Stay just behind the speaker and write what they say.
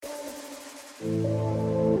Welcome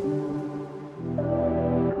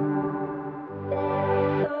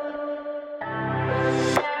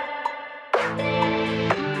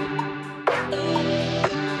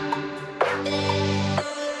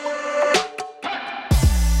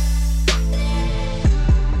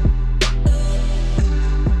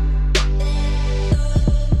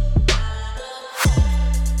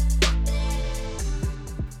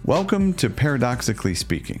to Paradoxically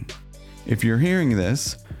Speaking. If you're hearing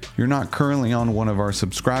this, you're not currently on one of our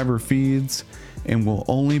subscriber feeds and will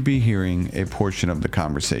only be hearing a portion of the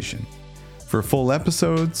conversation. For full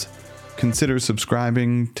episodes, consider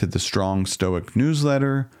subscribing to the Strong Stoic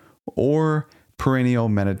newsletter or Perennial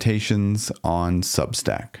Meditations on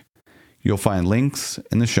Substack. You'll find links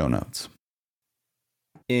in the show notes.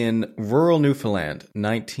 In rural Newfoundland,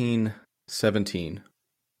 1917,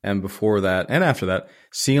 and before that, and after that,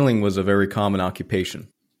 sealing was a very common occupation.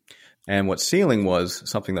 And what sealing was,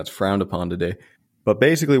 something that's frowned upon today, but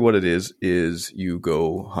basically what it is you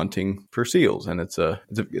go hunting for seals, and it's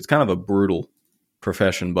kind of a brutal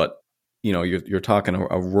profession. But you know, you're talking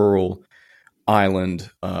a rural island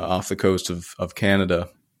off the coast of Canada.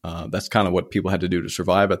 That's kind of what people had to do to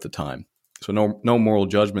survive at the time. So no moral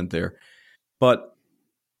judgment there. But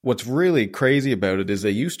what's really crazy about it is they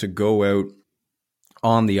used to go out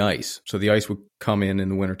on the ice. So the ice would come in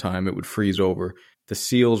the wintertime, it would freeze over. The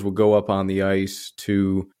seals would go up on the ice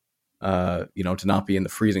to not be in the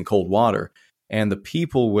freezing cold water. And the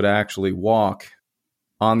people would actually walk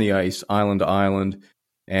on the ice, island to island,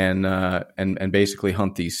 and basically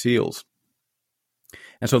hunt these seals.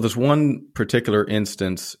 And so this one particular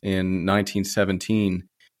instance in 1917,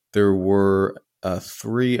 there were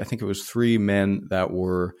three men that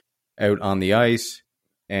were out on the ice,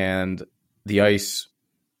 and the ice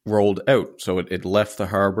rolled out. So it left the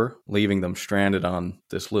harbor, leaving them stranded on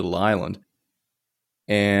this little island.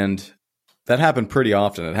 And that happened pretty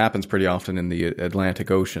often. It happens pretty often in the Atlantic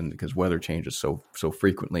Ocean because weather changes so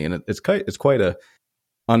frequently. And it's quite a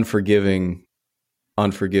unforgiving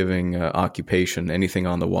occupation. Anything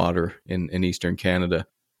on the water in Eastern Canada,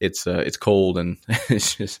 it's cold and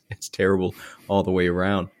it's terrible all the way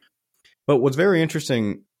around. But what's very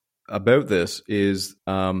interesting about this is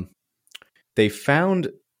they found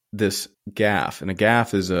this gaff, and a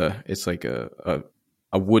gaff is it's like a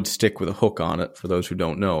wood stick with a hook on it. For those who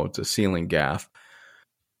don't know, it's a sealing gaff.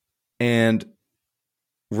 And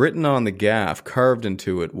written on the gaff, carved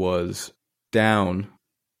into it, was "Down,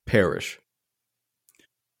 perish."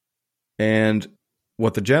 And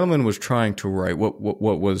what the gentleman was trying to write, what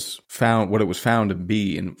it was found to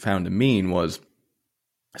be and found to mean, was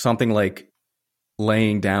something like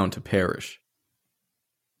laying down to perish.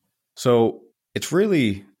 So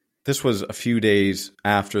this was a few days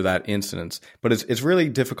after that incident, but it's really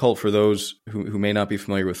difficult for those who may not be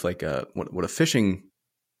familiar with like what a fishing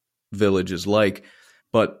village is like.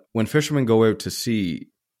 But when fishermen go out to sea,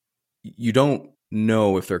 you don't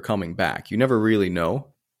know if they're coming back. You never really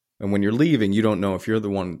know. And when you're leaving, you don't know if you're the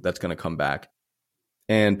one that's going to come back.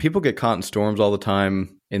 And people get caught in storms all the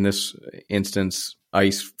time. In this instance,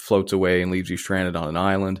 ice floats away and leaves you stranded on an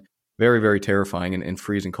island. Very, very terrifying in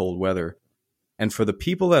freezing cold weather. And for the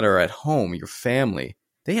people that are at home, your family,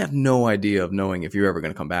 they have no idea of knowing if you're ever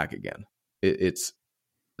going to come back again. It's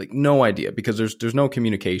like no idea, because there's no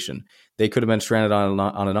communication. They could have been stranded on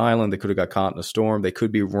an island. They could have got caught in a storm. They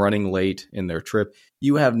could be running late in their trip.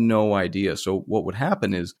 You have no idea. So what would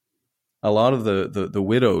happen is a lot of the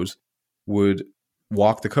widows would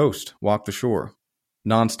walk the coast, walk the shore,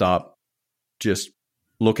 nonstop, just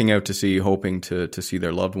looking out to sea, hoping to see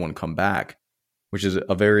their loved one come back, which is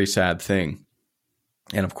a very sad thing.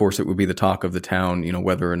 And of course, it would be the talk of the town,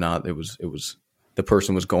 whether or not it was the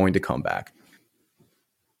person was going to come back.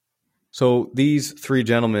 So these three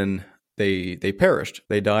gentlemen, they perished.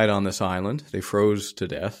 They died on this island. They froze to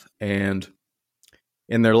death. And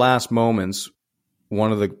in their last moments,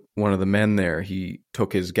 one of the men there, he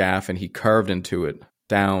took his gaff and he carved into it,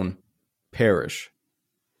 "Down, perish."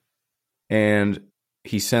 And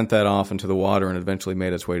he sent that off into the water and eventually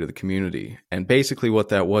made its way to the community. And basically what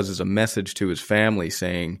that was is a message to his family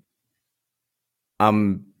saying,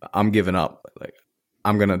 I'm giving up. Like,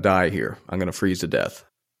 I'm going to die here. I'm going to freeze to death.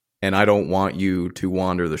 And I don't want you to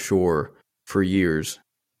wander the shore for years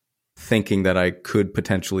thinking that I could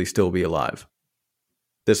potentially still be alive.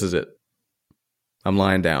 This is it. I'm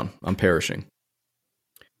lying down. I'm perishing.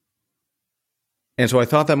 And so I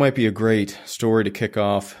thought that might be a great story to kick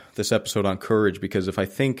off this episode on courage, because if I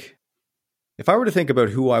were to think about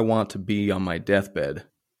who I want to be on my deathbed,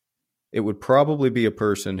 it would probably be a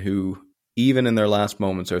person who, even in their last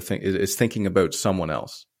moments, is thinking about someone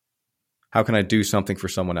else. How can I do something for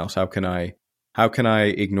someone else? How can I How can I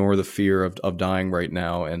ignore the fear of dying right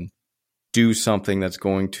now and do something that's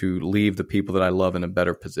going to leave the people that I love in a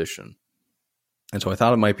better position? And so I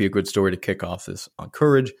thought it might be a good story to kick off this on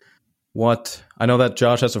courage. I know that,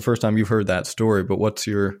 Josh, that's the first time you've heard that story, but what's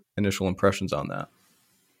your initial impressions on that?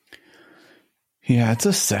 Yeah, it's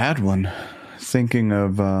a sad one. Thinking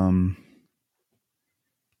of,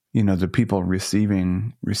 the people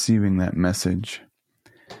receiving that message.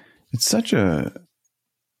 It's such a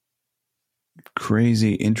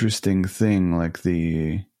crazy, interesting thing, like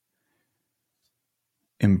the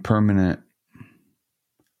impermanent,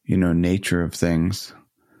 nature of things.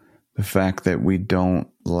 The fact that we don't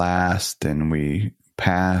last and we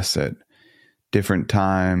pass at different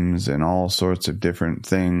times and all sorts of different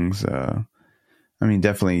things.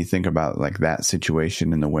 Definitely you think about like that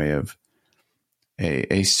situation in the way of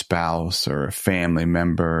a spouse or a family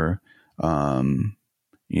member.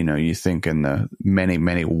 You think in the many,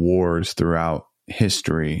 many wars throughout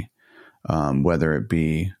history, whether it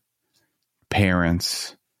be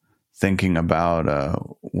parents thinking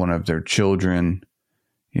about one of their children,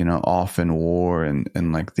 off in war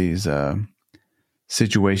and like these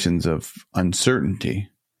situations of uncertainty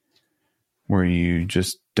where you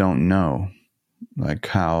just don't know like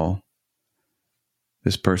how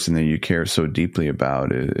this person that you care so deeply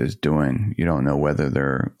about is doing. You don't know whether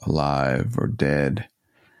they're alive or dead.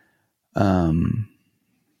 But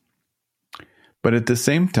at the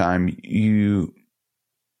same time,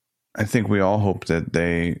 I think we all hope that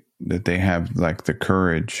they have like the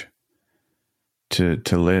courage to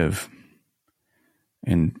live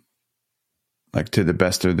and like to the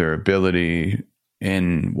best of their ability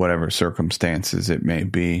in whatever circumstances it may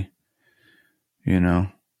be,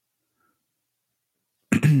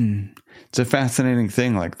 It's a fascinating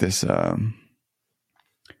thing, like this,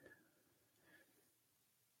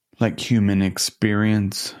 like human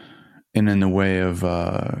experience. And in the way of,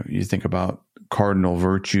 you think about cardinal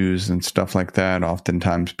virtues and stuff like that,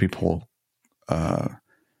 oftentimes people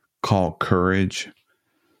call courage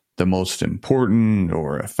the most important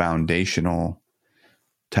or a foundational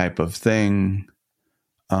type of thing.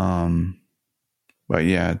 But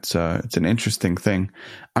yeah, it's an interesting thing.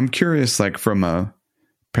 I'm curious, like from a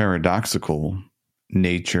paradoxical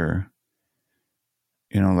nature,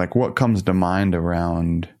 like what comes to mind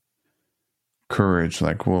around courage?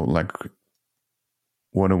 Like, well, like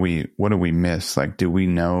what do we miss? Like, do we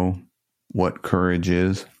know what courage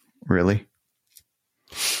is really?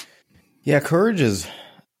 Yeah, courage is,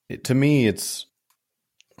 to me, it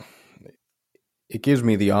gives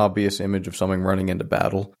me the obvious image of someone running into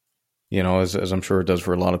battle, as I'm sure it does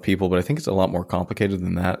for a lot of people, but I think it's a lot more complicated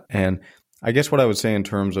than that. And I guess what I would say in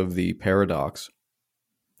terms of the paradox,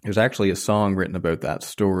 there's actually a song written about that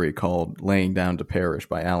story called Laying Down to Perish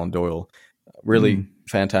by Alan Doyle. Really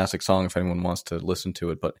fantastic song if anyone wants to listen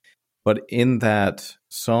to it. But in that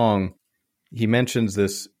song, he mentions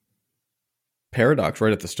this paradox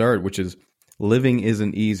right at the start, which is living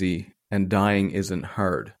isn't easy and dying isn't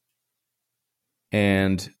hard.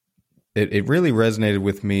 And it really resonated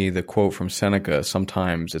with me, the quote from Seneca,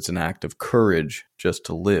 sometimes it's an act of courage just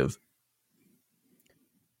to live.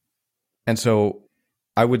 And so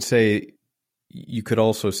I would say you could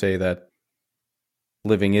also say that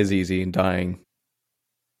living is easy and dying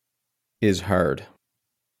is hard.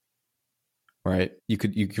 Right? You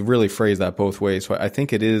could really phrase that both ways. So I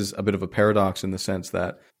think it is a bit of a paradox in the sense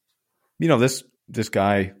that, this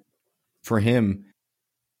guy, for him,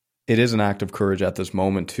 it is an act of courage at this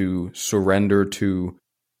moment to surrender to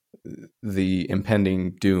the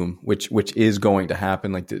impending doom, which is going to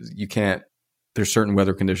happen. Like there's certain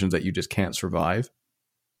weather conditions that you just can't survive.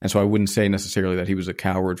 And so I wouldn't say necessarily that he was a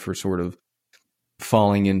coward for sort of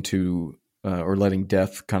falling into or letting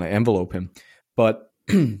death kind of envelope him. But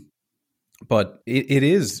it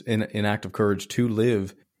is an act of courage to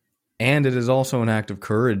live. And it is also an act of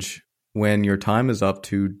courage when your time is up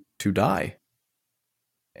to die.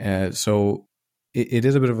 So it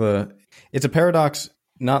is a bit of it's a paradox,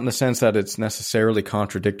 not in the sense that it's necessarily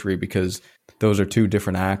contradictory, because those are two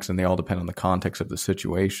different acts and they all depend on the context of the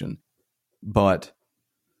situation. But,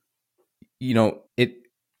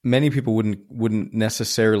 many people wouldn't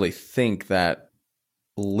necessarily think that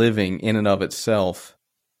living in and of itself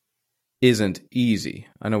isn't easy.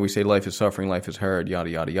 I know we say life is suffering, life is hard, yada,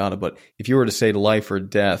 yada, yada. But if you were to say life or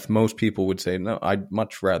death, most people would say, no, I'd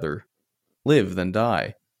much rather live than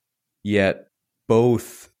die. Yet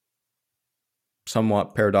both,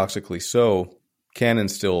 somewhat paradoxically so, can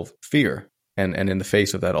instill fear. And in the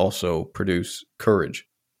face of that also produce courage.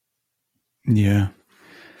 Yeah.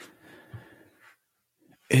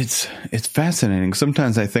 It's fascinating.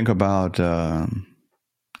 Sometimes I think about,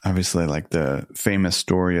 I obviously like the famous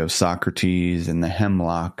story of Socrates and the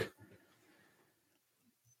hemlock.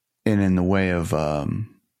 And in the way of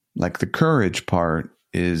like the courage part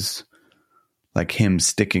is like him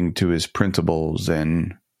sticking to his principles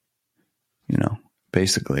and, you know,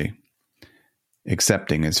 basically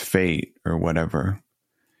accepting his fate or whatever.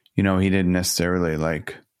 You know, he didn't necessarily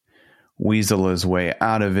like weasel his way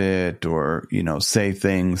out of it or, you know, say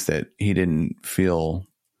things that he didn't feel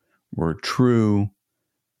were true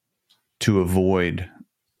to avoid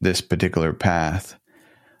this particular path.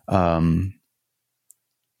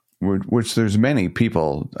 Which there's many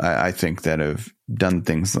people, I think, that have done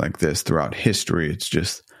things like this throughout history. It's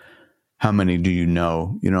just, how many do you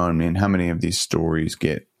know? You know what I mean? How many of these stories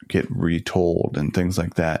get retold and things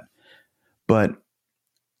like that? But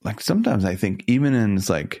like sometimes I think even in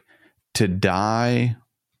like to die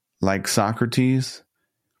like Socrates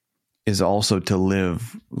is also to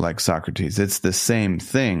live like Socrates. It's the same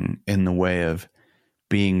thing in the way of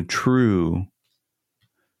being true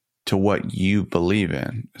to what you believe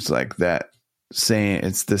in. It's like that saying,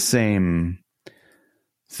 it's the same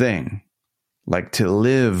thing. Like to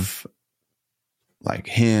live like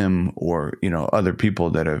him or, you know, other people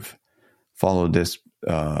that have followed this,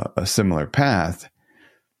 a similar path,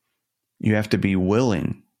 you have to be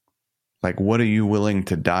willing. Like, what are you willing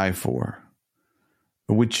to die for?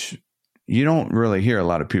 Which you don't really hear a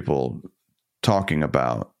lot of people talking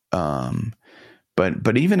about.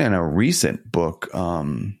 But even in a recent book,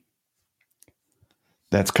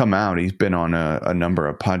 that's come out, he's been on a number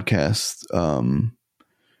of podcasts,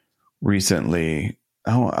 recently.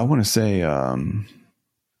 I want to say,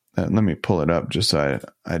 let me pull it up just so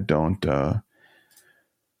I don't,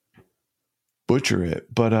 butcher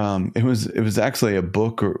it, but it was actually a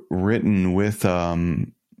book written with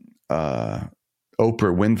Oprah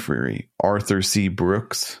Winfrey, Arthur C.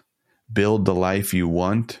 Brooks, Build the Life You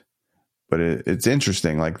Want. But it's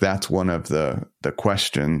interesting. Like that's one of the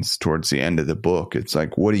questions towards the end of the book. It's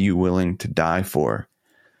like, what are you willing to die for?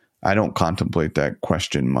 I don't contemplate that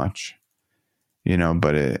question much, you know,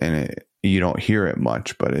 but you don't hear it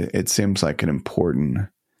much, but it seems like an important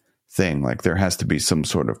thing. Like there has to be some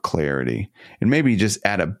sort of clarity, and maybe just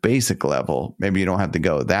at a basic level, maybe you don't have to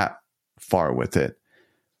go that far with it,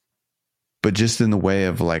 but just in the way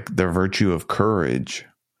of like the virtue of courage,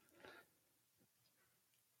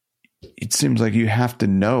 it seems like you have to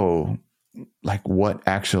know like what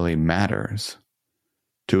actually matters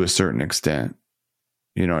to a certain extent.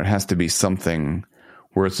 You know, it has to be something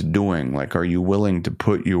worth doing. Like, are you willing to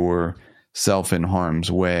put yourself in harm's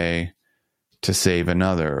way to save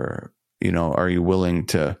another? You know, are you willing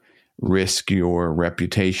to risk your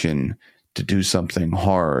reputation to do something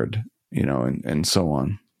hard, you know, and so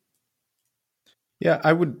on? Yeah,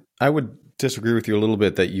 I would disagree with you a little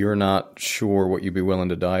bit that you're not sure what you'd be willing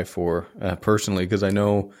to die for, personally, because I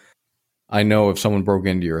know if someone broke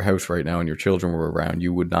into your house right now and your children were around,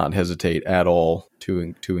 you would not hesitate at all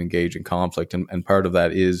to engage in conflict, and part of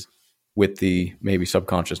that is with the maybe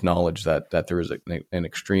subconscious knowledge that there is an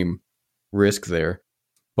extreme risk there.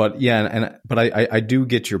 But yeah, but I do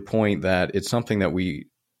get your point that it's something that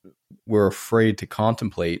we're afraid to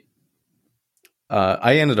contemplate.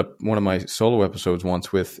 I ended up one of my solo episodes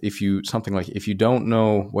once with if you don't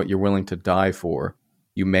know what you're willing to die for,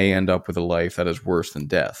 you may end up with a life that is worse than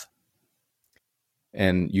death.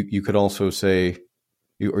 And you could also say,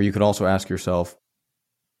 or you could also ask yourself,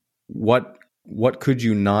 what could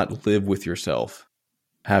you not live with yourself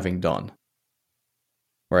having done?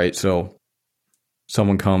 Right? So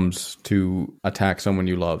someone comes to attack someone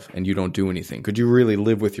you love and you don't do anything. Could you really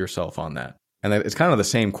live with yourself on that? And it's kind of the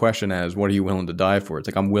same question as what are you willing to die for? It's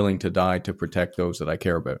like, I'm willing to die to protect those that I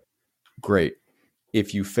care about. Great.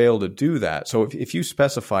 If you fail to do that, so if you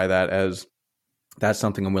specify that as that's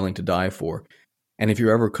something I'm willing to die for, and if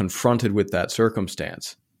you're ever confronted with that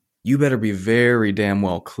circumstance, you better be very damn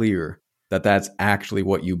well clear that that's actually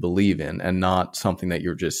what you believe in and not something that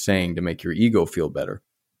you're just saying to make your ego feel better.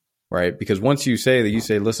 Right? Because once you say,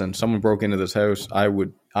 listen, someone broke into this house, I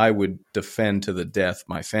would defend to the death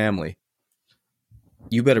my family.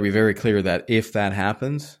 You better be very clear that if that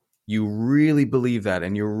happens, you really believe that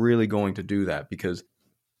and you're really going to do that, because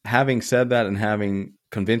having said that and having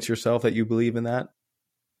convinced yourself that you believe in that,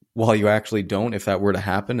 while you actually don't, if that were to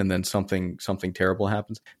happen and then something terrible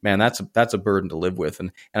happens, man, that's a burden to live with.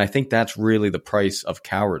 And I think that's really the price of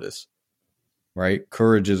cowardice, right?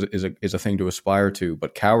 Courage is a thing to aspire to,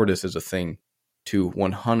 but cowardice is a thing to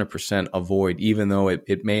 100% avoid, even though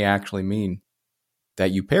it may actually mean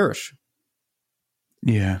that you perish.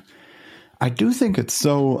 Yeah. I do think it's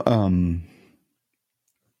so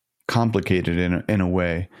complicated in a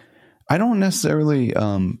way. I don't necessarily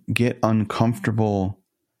get uncomfortable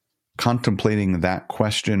contemplating that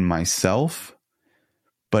question myself,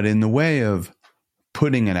 but in the way of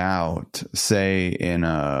putting it out, say in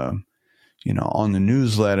a, on the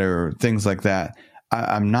newsletter, things like that,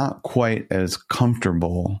 I'm not quite as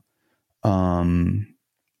comfortable in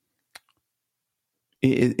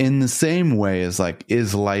the same way as like,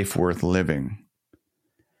 is life worth living?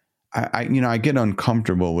 I get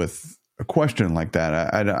uncomfortable with a question like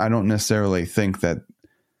that. I don't necessarily think that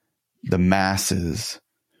the masses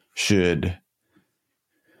should,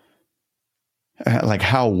 like,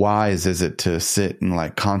 how wise is it to sit and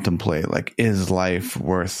like contemplate, like, is life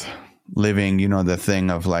worth living? The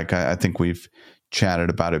thing of like, I think we've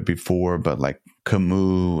chatted about it before, but like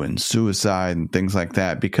Camus and suicide and things like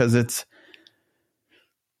that, because it's,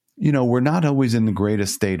 we're not always in the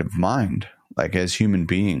greatest state of mind, like as human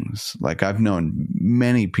beings. Like I've known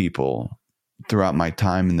many people throughout my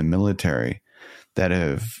time in the military that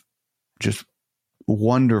have just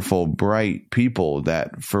wonderful, bright people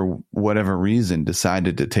that for whatever reason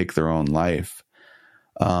decided to take their own life.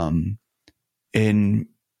 And,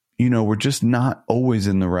 we're just not always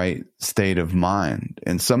in the right state of mind.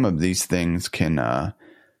 And some of these things can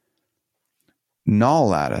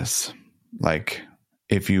gnaw at us, like,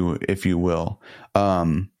 if you will.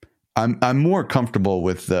 I'm more comfortable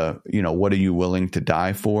with the, what are you willing to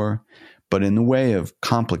die for? But in the way of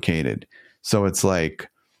complicated. So it's like,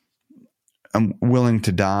 I'm willing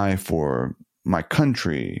to die for my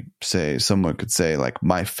country. Say, someone could say like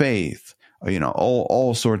my faith,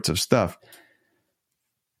 all sorts of stuff.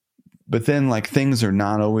 But then like things are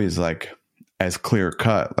not always like as clear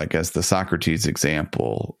cut, like as the Socrates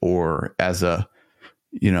example, or as a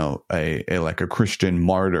like a Christian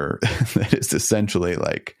martyr that is essentially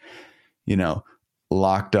like,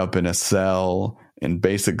 locked up in a cell and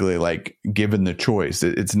basically like given the choice.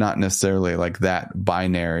 It's not necessarily like that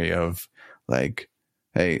binary of like,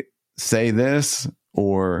 hey, say this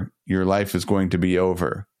or your life is going to be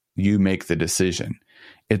over. You make the decision.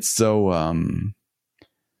 It's so,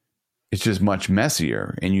 it's just much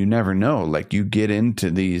messier, and you never know. Like you get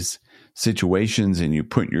into these situations and you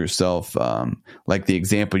put yourself, like the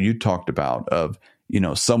example you talked about of,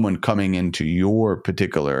 someone coming into your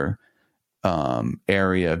particular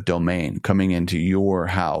area of domain, coming into your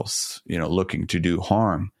house, looking to do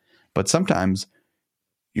harm. But sometimes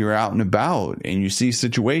you're out and about and you see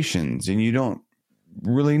situations and you don't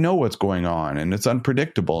really know what's going on, and it's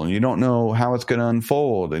unpredictable, and you don't know how it's going to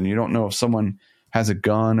unfold, and you don't know if someone has a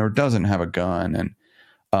gun or doesn't have a gun.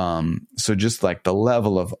 And so just like the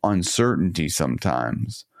level of uncertainty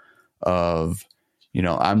sometimes of,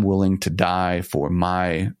 I'm willing to die for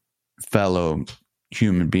my fellow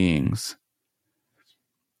human beings.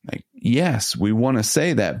 Like, yes, we want to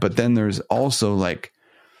say that, but then there's also like,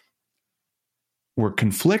 we're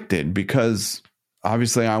conflicted because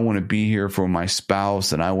obviously I want to be here for my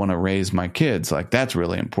spouse and I want to raise my kids. Like that's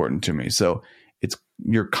really important to me. So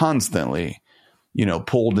you're constantly,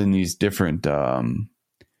 pulled in these different,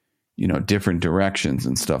 different directions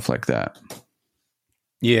and stuff like that.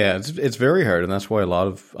 Yeah, it's very hard, and that's why a lot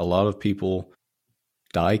of people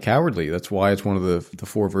die cowardly. That's why it's one of the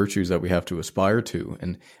four virtues that we have to aspire to.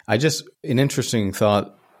 And an interesting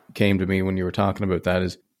thought came to me when you were talking about that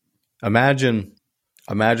is, imagine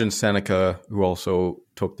Seneca, who also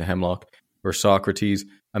took the hemlock, or Socrates.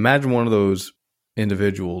 Imagine one of those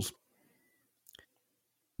individuals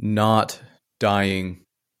not dying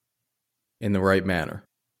in the right manner.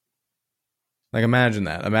 Like imagine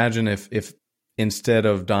that. Imagine if instead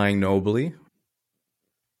of dying nobly,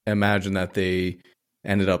 imagine that they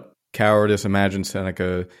ended up cowardice. Imagine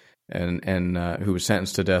Seneca and who was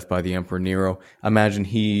sentenced to death by the Emperor Nero. Imagine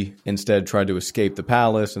he instead tried to escape the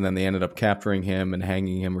palace, and then they ended up capturing him and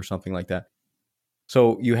hanging him or something like that.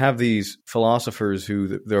 So you have these philosophers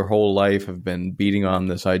who their whole life have been beating on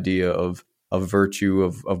this idea of virtue,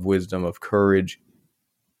 of wisdom, of courage.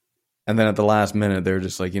 And then at the last minute, they're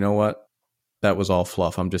just like, you know what? That was all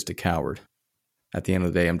fluff. I'm just a coward. At the end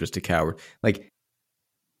of the day, I'm just a coward. Like,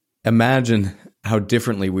 imagine how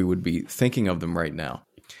differently we would be thinking of them right now.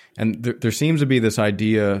 And there seems to be this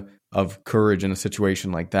idea of courage in a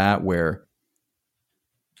situation like that where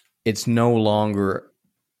it's no longer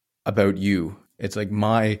about you. It's like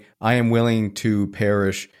I am willing to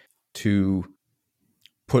perish to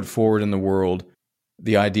put forward in the world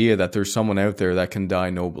the idea that there's someone out there that can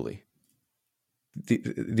die nobly.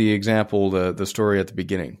 The example, the story at the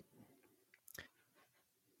beginning.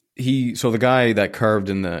 So the guy that carved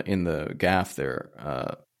in the gaff there,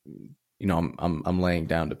 I'm laying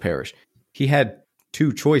down to perish. He had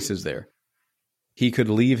two choices there. He could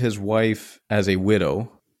leave his wife as a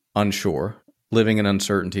widow unsure, living in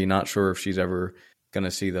uncertainty, not sure if she's ever going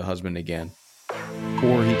to see the husband again.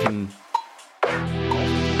 Or he can,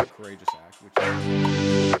 a courageous act, which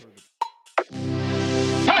is